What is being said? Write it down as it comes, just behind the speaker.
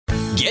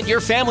Get your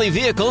family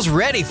vehicles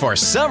ready for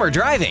summer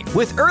driving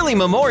with early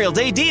Memorial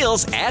Day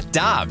deals at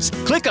Dobbs.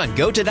 Click on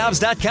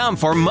GoToDobbs.com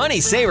for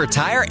money saver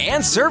tire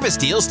and service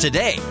deals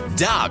today.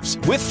 Dobbs,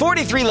 with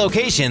 43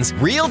 locations,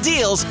 real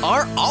deals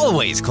are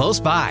always close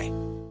by.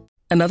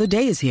 Another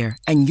day is here,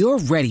 and you're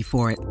ready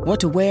for it. What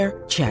to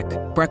wear? Check.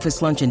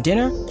 Breakfast, lunch, and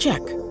dinner? Check.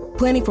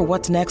 Planning for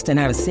what's next and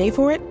how to save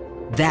for it?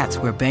 That's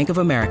where Bank of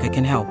America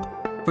can help.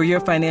 For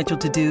your financial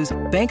to-dos,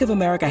 Bank of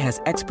America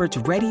has experts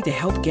ready to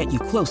help get you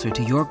closer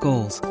to your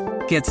goals.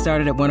 Get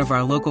started at one of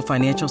our local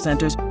financial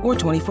centers or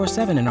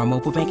 24/7 in our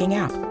mobile banking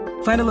app.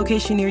 Find a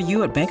location near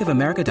you at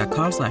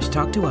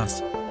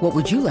bankofamerica.com/talktous. What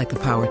would you like the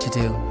power to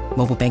do?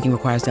 Mobile banking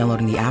requires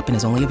downloading the app and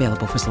is only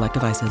available for select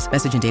devices.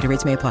 Message and data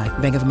rates may apply.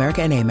 Bank of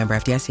America N.A., member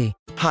FDIC.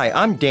 Hi,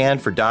 I'm Dan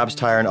for Dobbs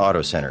Tire and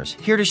Auto Centers,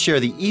 here to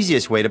share the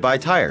easiest way to buy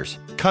tires.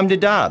 Come to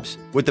Dobbs.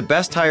 With the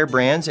best tire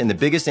brands and the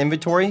biggest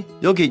inventory,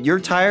 you'll get your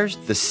tires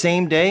the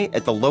same day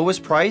at the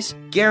lowest price,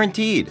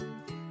 guaranteed.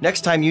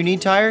 Next time you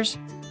need tires,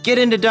 get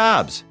into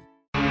Dobbs.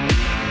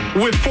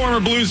 With former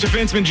Blues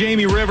defenseman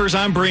Jamie Rivers,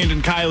 I'm Brandon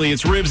Kiley.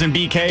 It's Ribs and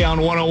BK on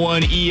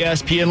 101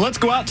 ESPN. Let's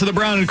go out to the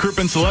Brown &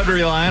 Crouppen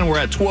Celebrity Line. We're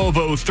at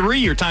 12:03.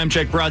 Your time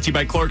check brought to you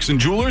by Clarkson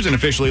Jewelers, an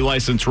officially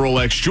licensed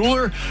Rolex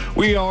jeweler.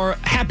 We are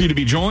happy to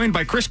be joined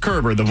by Chris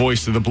Kerber, the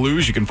voice of the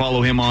Blues. You can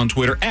follow him on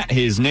Twitter at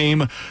his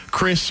name,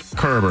 Chris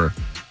Kerber.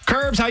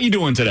 Kerbs, how you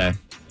doing today?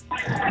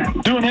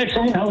 Doing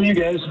excellent. How are you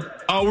guys?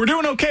 We're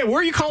doing okay. Where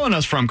are you calling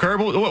us from,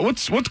 Kerb?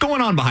 What's going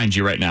on behind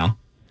you right now?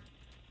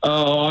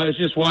 Oh, I was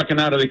just walking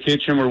out of the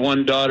kitchen where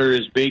one daughter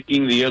is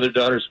baking, the other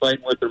daughter's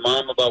fighting with her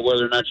mom about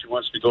whether or not she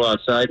wants to go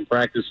outside and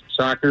practice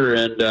soccer,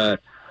 and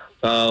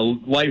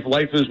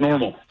life is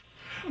normal.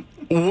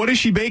 What is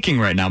she baking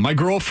right now? My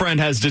girlfriend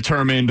has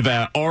determined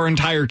that our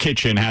entire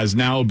kitchen has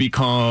now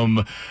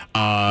become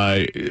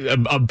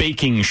a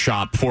baking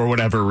shop for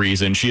whatever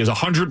reason. She is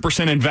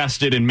 100%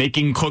 invested in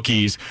making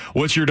cookies.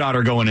 What's your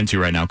daughter going into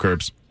right now,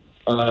 Kerbs?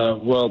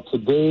 Well,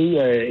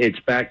 today it's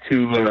back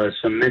to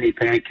some mini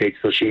pancakes.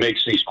 So she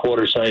makes these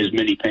quarter-sized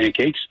mini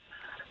pancakes,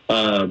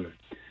 and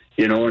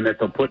that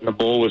they'll put in a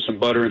bowl with some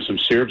butter and some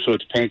syrup. So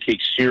it's pancake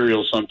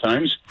cereal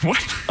sometimes.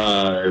 What?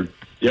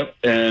 Yep.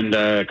 And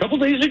a couple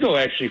days ago,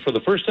 actually, for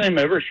the first time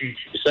ever, she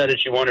decided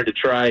she wanted to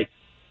try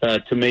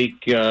to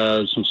make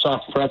some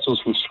soft pretzels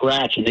from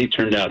scratch, and they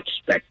turned out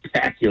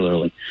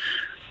spectacularly.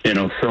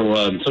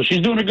 So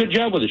she's doing a good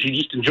job with it. She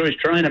just enjoys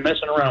trying and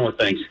messing around with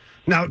things.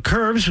 Now,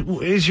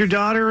 Kerbs, is your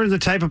daughter the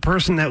type of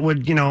person that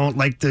would,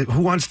 like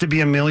Who Wants to Be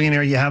a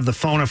Millionaire? You have the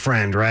phone a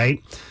friend,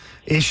 right?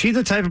 Is she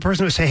the type of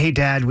person who would say, hey,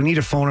 Dad, we need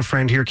to phone a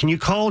friend here. Can you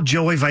call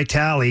Joey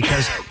Vitale?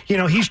 Because,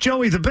 he's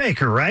Joey the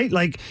baker, right?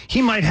 Like,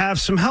 he might have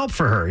some help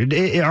for her.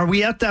 Are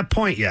we at that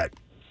point yet?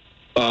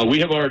 We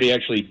have already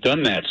actually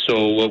done that.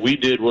 So what we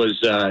did was,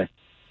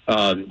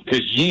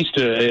 because yeast,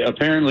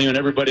 apparently when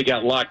everybody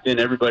got locked in,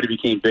 everybody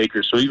became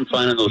bakers. So even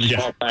finding those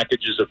small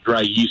packages of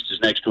dry yeast is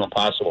next to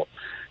impossible.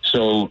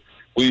 So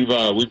we've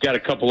got a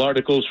couple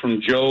articles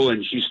from Joe,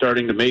 and she's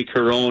starting to make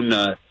her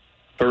own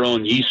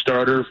yeast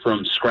starter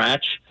from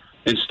scratch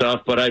and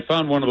stuff. But I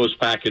found one of those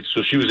packets,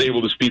 so she was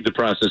able to speed the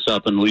process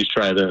up and at least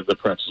try the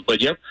pretzels.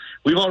 But yep,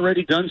 we've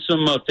already done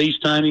some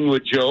FaceTiming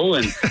with Joe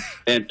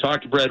and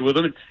talked bread with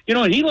him.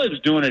 And he loves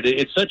doing it.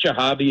 It's such a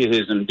hobby of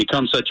his and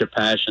becomes such a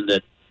passion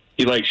that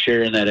he likes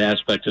sharing that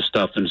aspect of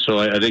stuff. And so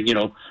I think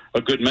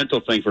a good mental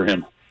thing for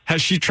him.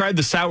 Has she tried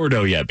the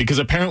sourdough yet? Because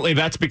apparently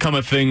that's become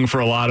a thing for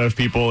a lot of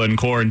people in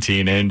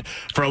quarantine. And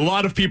for a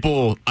lot of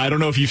people, I don't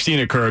know if you've seen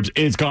it, Kerbs,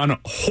 it's gone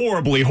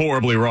horribly,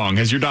 horribly wrong.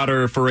 Has your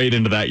daughter forayed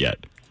into that yet?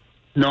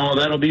 No,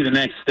 that'll be the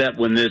next step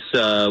when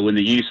when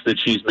the yeast that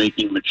she's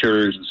making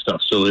matures and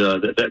stuff. So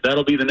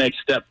that'll be the next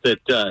step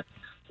that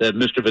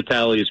Mr.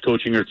 Vitale is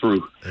coaching her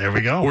through. There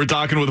we go. We're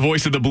talking with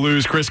voice of the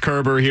Blues, Chris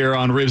Kerber, here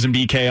on Ribs and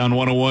BK on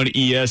 101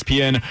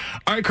 ESPN.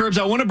 All right, Kerbs,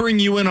 I want to bring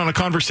you in on a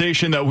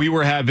conversation that we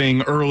were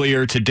having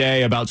earlier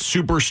today about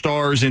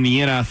superstars in the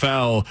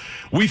NFL.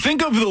 We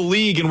think of the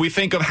league and we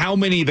think of how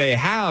many they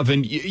have,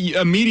 and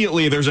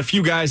immediately there's a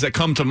few guys that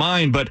come to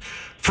mind, but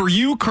for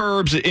you,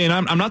 Kerbs, and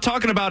I'm not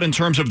talking about in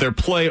terms of their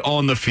play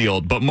on the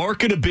field, but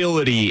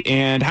marketability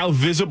and how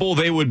visible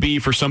they would be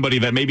for somebody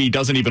that maybe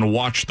doesn't even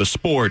watch the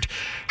sport.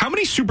 How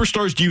many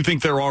superstars do you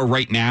think there are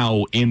right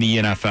now in the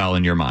NFL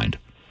in your mind?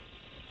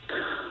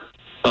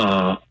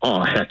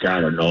 Heck,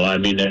 I don't know. I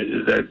mean,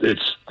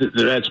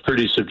 that's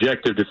pretty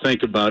subjective to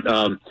think about.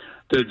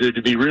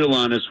 To be real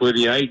honest with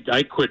you,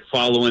 I quit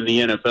following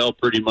the NFL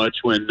pretty much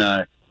when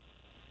the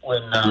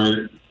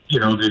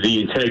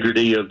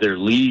integrity of their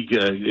league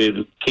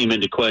it came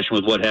into question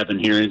with what happened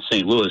here in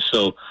St. Louis.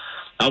 So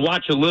I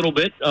watch a little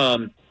bit.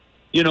 I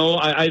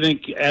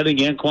think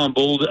Anquan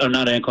Bold,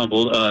 not Anquan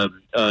Bold,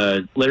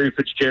 Larry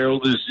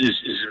Fitzgerald is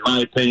in my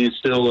opinion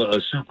still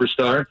a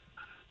superstar.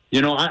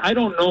 I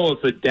don't know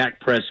if a Dak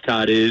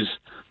Prescott is,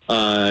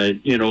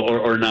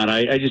 or not.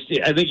 I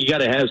think you got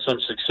to have some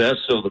success.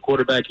 So the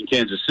quarterback in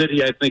Kansas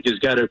City, I think, has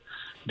got to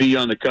be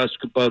on the cusp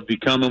of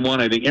becoming one.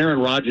 I think Aaron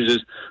Rodgers is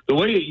the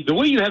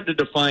way you have to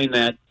define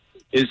that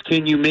is,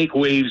 can you make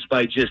waves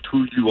by just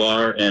who you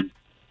are? And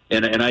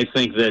I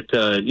think that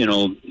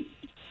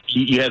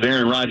you have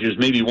Aaron Rodgers,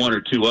 maybe one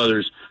or two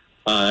others,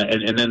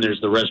 and then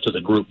there's the rest of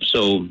the group.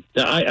 So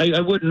I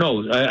wouldn't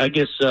know. I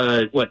guess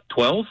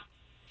 12.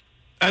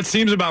 That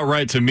seems about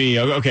right to me.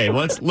 Okay,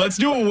 let's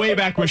do a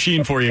Wayback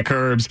Machine for you,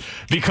 Curbs,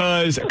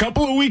 because a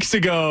couple of weeks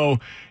ago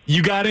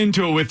you got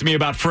into it with me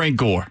about Frank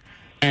Gore.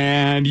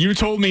 And you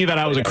told me that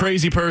I was a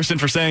crazy person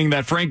for saying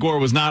that Frank Gore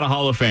was not a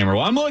Hall of Famer.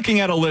 Well, I'm looking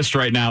at a list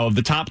right now of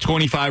the top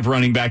 25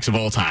 running backs of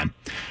all time.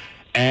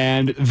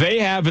 And they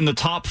have in the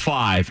top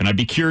 5, and I'd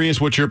be curious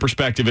what your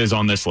perspective is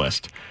on this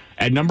list.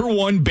 At number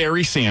 1,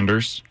 Barry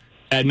Sanders.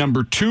 At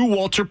number 2,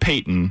 Walter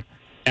Payton.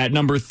 At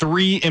number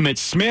 3, Emmitt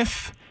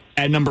Smith.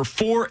 At number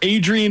 4,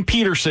 Adrian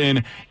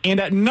Peterson. And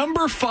at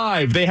number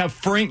 5, they have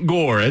Frank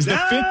Gore as the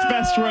 5th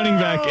best running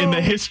back in the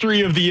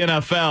history of the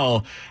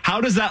NFL. How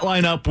does that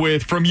line up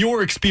with, from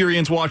your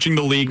experience watching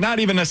the league, not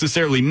even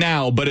necessarily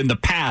now, but in the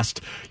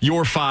past,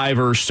 your 5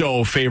 or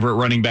so favorite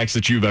running backs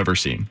that you've ever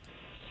seen?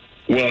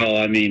 Well,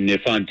 I mean,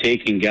 if I'm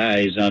taking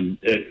guys,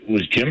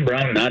 was Jim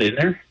Brown not in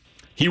there?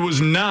 He was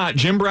not.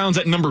 Jim Brown's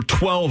at number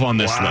 12 on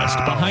this list,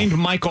 behind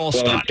Mike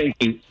Allstott. Well, I'm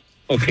taking...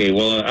 Okay,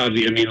 well, I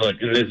mean, look,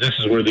 this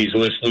is where these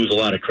lists lose a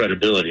lot of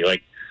credibility.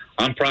 Like,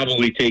 I'm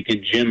probably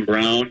taking Jim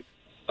Brown.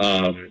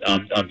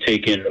 I'm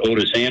taking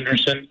Otis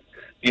Anderson,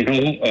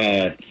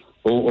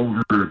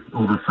 over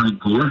Frank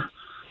Gore,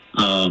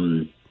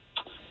 and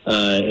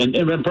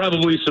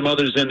probably some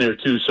others in there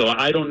too. So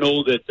I don't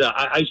know that.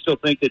 I still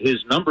think that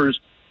his numbers,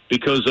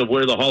 because of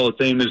where the Hall of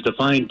Fame is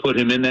defined, put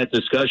him in that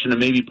discussion and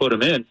maybe put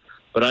him in.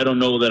 But I don't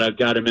know that I've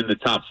got him in the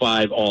top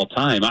 5 all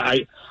time.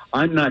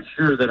 I'm not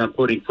sure that I'm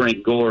putting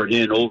Frank Gore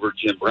in over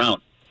Jim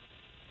Brown.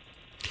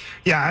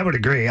 Yeah, I would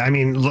agree. I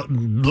mean,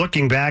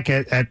 looking back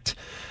at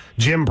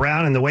Jim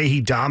Brown and the way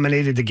he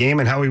dominated the game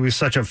and how he was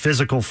such a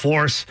physical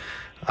force,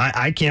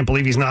 I can't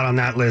believe he's not on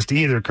that list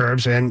either,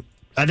 Curbs. And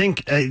I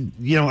think, a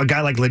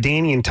guy like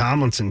LaDainian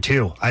Tomlinson,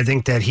 too. I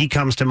think that he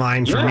comes to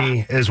mind for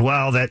me as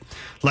well. That,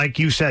 like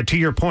you said, to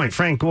your point,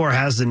 Frank Gore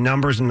has the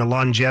numbers and the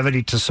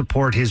longevity to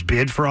support his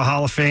bid for a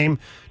Hall of Fame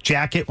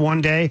jacket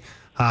one day.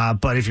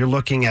 But if you're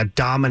looking at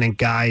dominant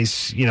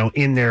guys,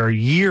 in their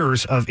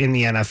years in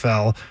the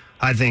NFL,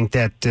 I think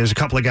that there's a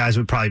couple of guys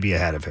who would probably be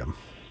ahead of him.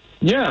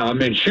 Yeah, I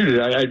mean, shoot,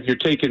 you're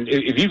taking,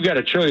 if you've got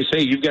a choice,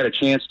 hey, you've got a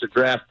chance to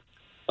draft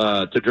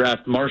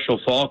Marshall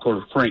Faulk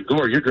or Frank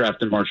Gore, you're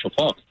drafting Marshall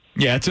Faulk.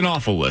 Yeah, it's an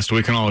awful list.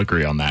 We can all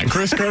agree on that.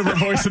 Chris Kerber,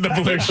 voice of the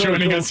Blues,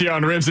 joining us here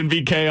on Ribs and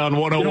BK on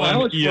 101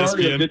 Alex ESPN.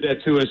 Ferrario did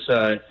that to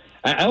us.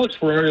 Alex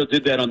Ferrario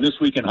did that on This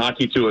Week in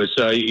Hockey to us.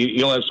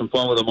 You'll have some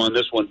fun with him on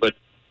this one, but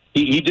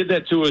he did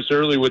that to us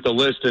early with the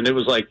list, and it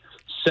was like,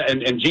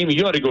 and Jamie,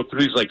 you ought to go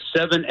through these like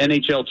 7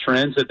 NHL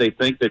trends that they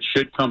think that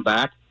should come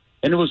back,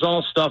 and it was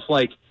all stuff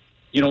like,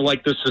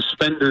 like the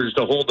suspenders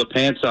to hold the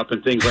pants up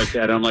and things like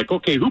that. And I'm like,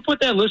 okay, who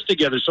put that list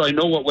together so I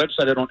know what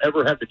website I don't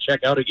ever have to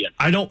check out again?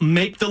 I don't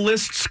make the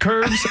lists,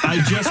 Curbs.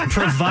 I just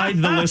provide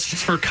the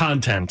lists for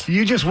content.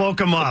 You just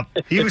woke him up.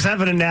 He was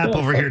having a nap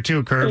over here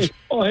too, Curbs.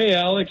 Hey,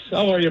 Alex.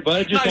 How are you,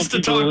 bud? Nice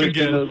to talk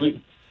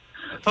again.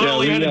 Thought I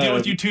only had to deal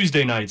with you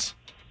Tuesday nights.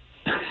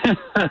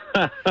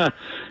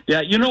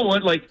 Yeah, you know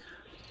what? Like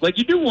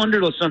you do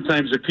wonder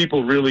sometimes if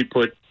people really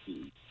put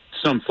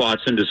some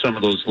thoughts into some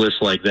of those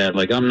lists like that.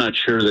 Like, I'm not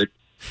sure that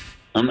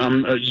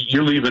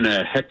you're leaving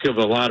a heck of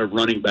a lot of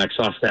running backs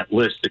off that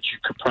list that you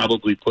could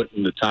probably put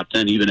in the top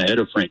 10, even ahead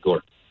of Frank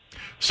Gore.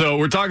 So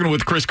we're talking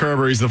with Chris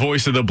Kerber. He's the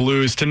voice of the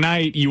Blues.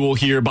 Tonight, you will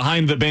hear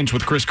Behind the Bench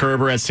with Chris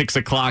Kerber at 6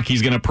 o'clock.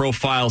 He's going to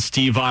profile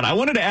Steve Ott. I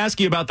wanted to ask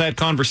you about that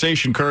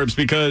conversation, Kerbs,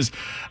 because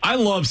I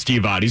love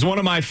Steve Ott. He's one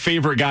of my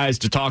favorite guys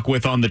to talk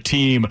with on the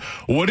team.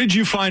 What did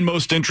you find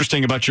most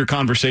interesting about your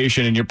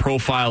conversation and your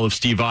profile of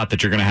Steve Ott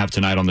that you're going to have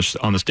tonight on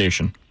the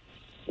station?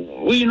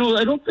 Well,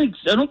 I don't think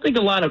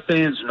a lot of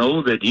fans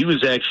know that he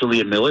was actually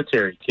a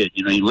military kid.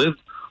 He lived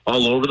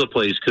all over the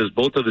place because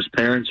both of his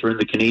parents were in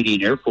the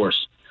Canadian Air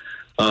Force.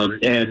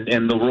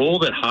 And the role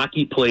that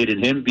hockey played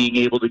in him being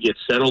able to get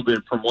settled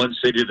in from one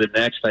city to the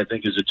next, I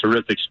think, is a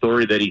terrific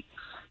story that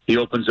he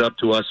opens up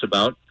to us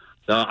about.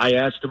 I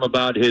asked him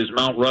about his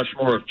Mount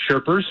Rushmore of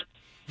chirpers,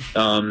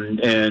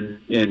 and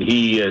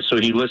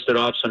he listed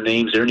off some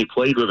names there, and he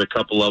played with a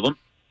couple of them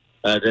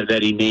that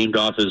he named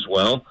off as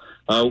well.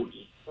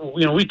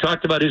 We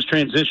talked about his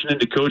transition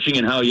into coaching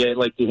and how,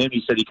 like to him,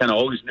 he said he kind of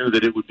always knew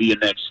that it would be a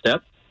next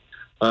step.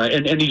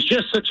 And he's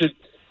just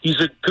he's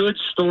a good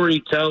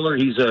storyteller.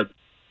 He's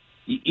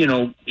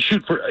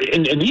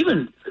and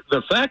even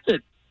the fact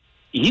that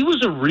he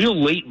was a real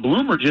late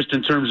bloomer, just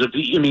in terms of,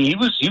 he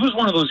was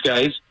one of those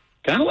guys,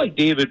 kind of like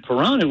David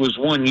Perron. It was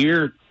 1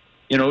 year,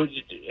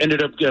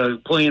 ended up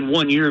playing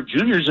 1 year of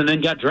juniors and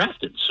then got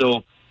drafted.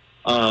 So,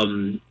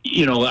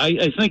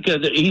 I think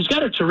he's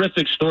got a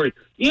terrific story.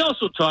 He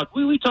also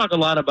we talk a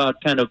lot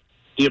about kind of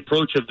the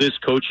approach of this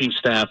coaching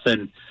staff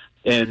and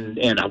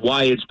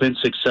why it's been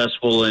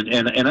successful.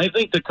 And I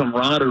think the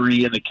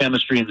camaraderie and the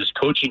chemistry in this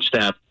coaching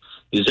staff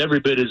is every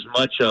bit as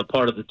much a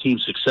part of the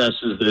team's success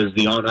as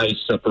the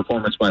on-ice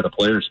performance by the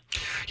players.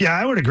 Yeah,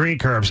 I would agree,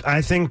 Curbs.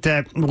 I think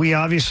that we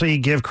obviously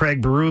give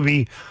Craig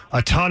Berube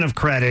a ton of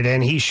credit,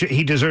 and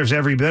he deserves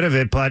every bit of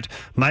it. But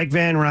Mike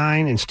Van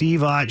Ryn and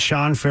Steve Ott,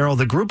 Sean Farrell,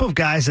 the group of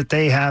guys that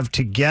they have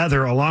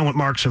together, along with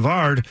Mark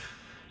Savard,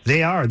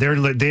 they are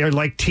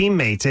like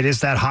teammates. It is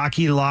that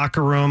hockey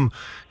locker room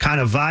kind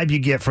of vibe you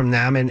get from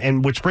them.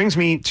 And which brings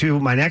me to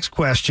my next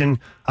question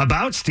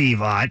about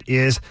Steve Ott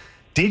is,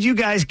 did you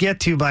guys get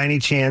to, by any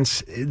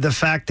chance, the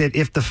fact that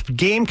if the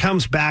game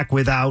comes back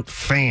without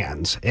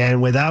fans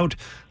and without,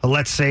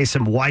 let's say,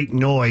 some white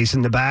noise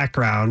in the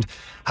background,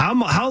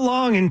 how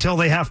long until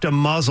they have to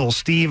muzzle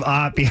Steve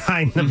Ott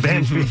behind the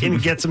bench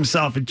and gets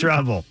himself in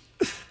trouble?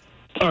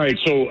 All right,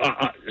 so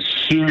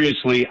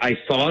seriously, I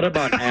thought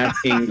about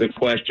asking the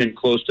question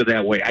close to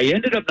that way. I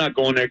ended up not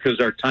going there because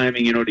our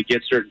timing, to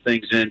get certain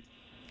things in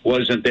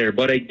wasn't there.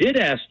 But I did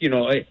ask,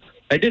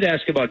 I did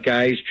ask about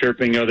guys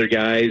chirping other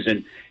guys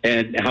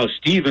and how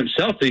Steve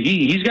himself,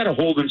 he's got to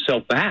hold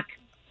himself back,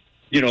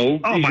 Oh,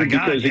 my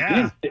God, because,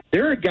 yeah. again,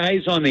 there are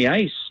guys on the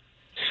ice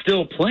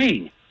still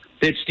playing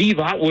that Steve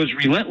Ott was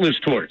relentless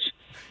towards,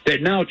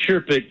 that now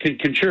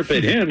can chirp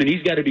at him, and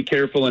he's got to be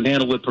careful and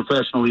handle it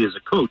professionally as a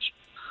coach.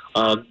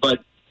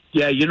 But,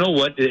 yeah, you know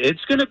what?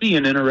 It's going to be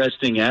an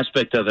interesting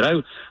aspect of it. I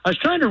was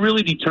trying to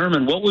really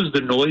determine what was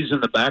the noise in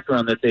the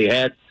background that they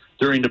had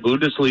during the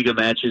Bundesliga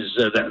matches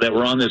that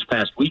were on this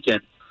past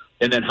weekend,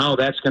 and then how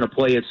that's going to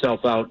play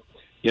itself out,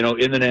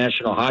 in the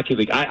National Hockey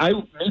League.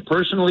 Me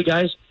personally,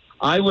 guys,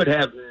 I would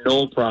have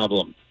no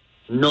problem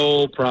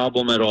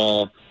at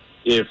all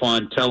if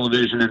on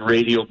television and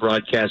radio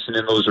broadcasts and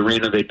in those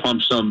arenas they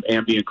pump some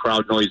ambient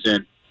crowd noise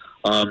in.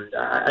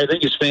 I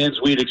think as fans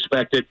we'd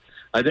expect it.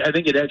 I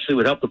think it actually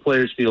would help the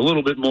players feel a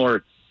little bit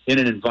more in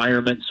an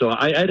environment. So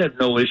I'd have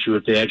no issue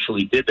if they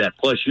actually did that.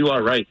 Plus, you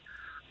are right.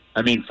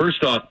 I mean,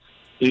 first off,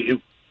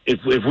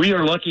 if we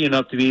are lucky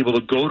enough to be able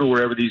to go to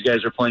wherever these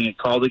guys are playing and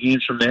call the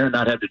games from there and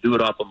not have to do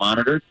it off a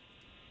monitor,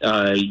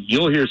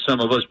 you'll hear some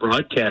of us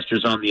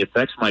broadcasters on the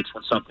effects mics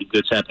when something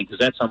good's happening, because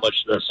that's how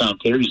much the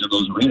sound carries in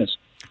those arenas.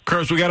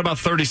 Curse, we got about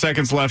 30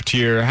 seconds left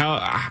here.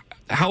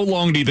 How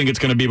long do you think it's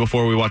going to be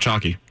before we watch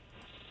hockey?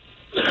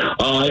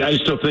 I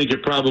still think you're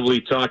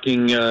probably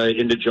talking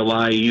into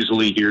July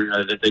easily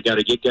here. They got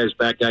to get guys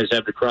back. Guys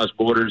have to cross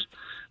borders.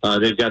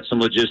 They've got some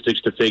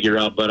logistics to figure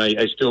out, but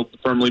I still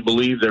firmly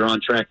believe they're on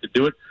track to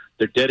do it.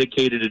 They're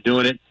dedicated to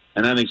doing it,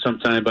 and I think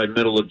sometime by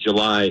middle of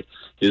July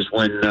is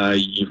when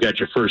you've got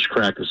your first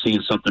crack of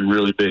seeing something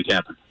really big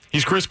happen.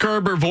 He's Chris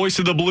Kerber, voice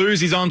of the Blues.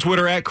 He's on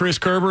Twitter at Chris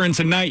Kerber, and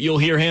tonight you'll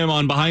hear him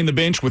on Behind the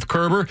Bench with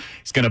Kerber.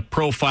 He's going to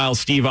profile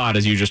Steve Ott,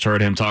 as you just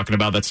heard him talking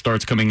about. That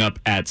starts coming up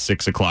at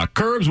 6 o'clock.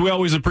 Kerbs, we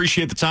always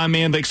appreciate the time,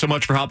 man. Thanks so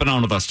much for hopping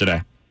on with us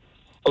today.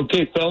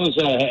 Okay, fellas,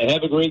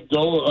 have a great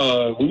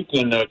week,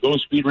 and go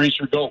Speed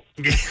Racer, go.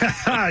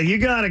 You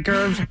got it,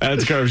 Curbs.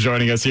 That's Curbs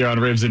joining us here on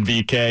Ribs and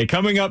BK.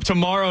 Coming up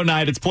tomorrow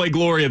night, it's Play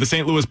Gloria, the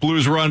St. Louis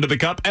Blues run to the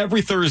Cup.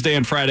 Every Thursday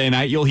and Friday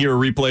night, you'll hear a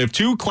replay of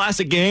two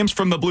classic games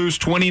from the Blues'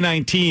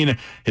 2019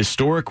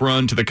 historic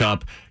run to the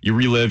Cup. You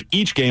relive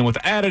each game with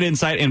added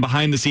insight and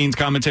behind-the-scenes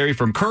commentary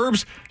from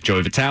Curbs,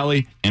 Joey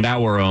Vitale, and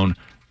our own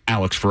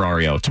Alex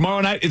Ferrario.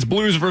 Tomorrow night, it's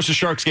Blues versus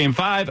Sharks Game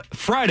 5.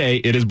 Friday,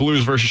 it is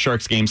Blues versus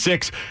Sharks Game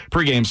 6.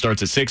 Pre-game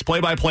starts at 6.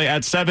 Play-by-play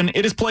at 7.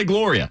 It is Play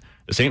Gloria,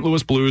 the St.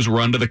 Louis Blues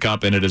run to the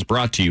Cup, and it is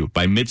brought to you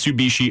by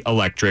Mitsubishi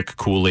Electric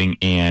Cooling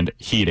and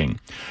Heating.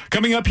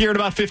 Coming up here in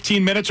about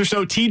 15 minutes or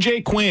so,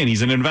 TJ Quinn.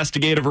 He's an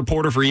investigative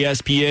reporter for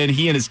ESPN.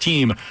 He and his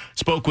team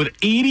spoke with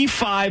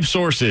 85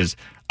 sources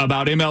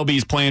about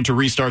MLB's plan to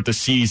restart the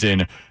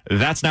season.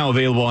 That's now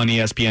available on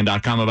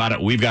ESPN.com about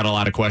it. We've got a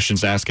lot of questions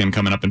to ask him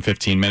coming up in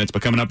 15 minutes.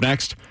 But coming up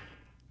next,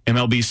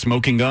 MLB's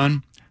smoking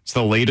gun. It's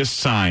the latest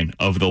sign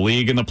of the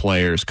league and the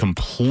players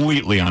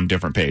completely on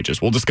different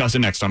pages. We'll discuss it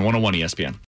next on 101 ESPN.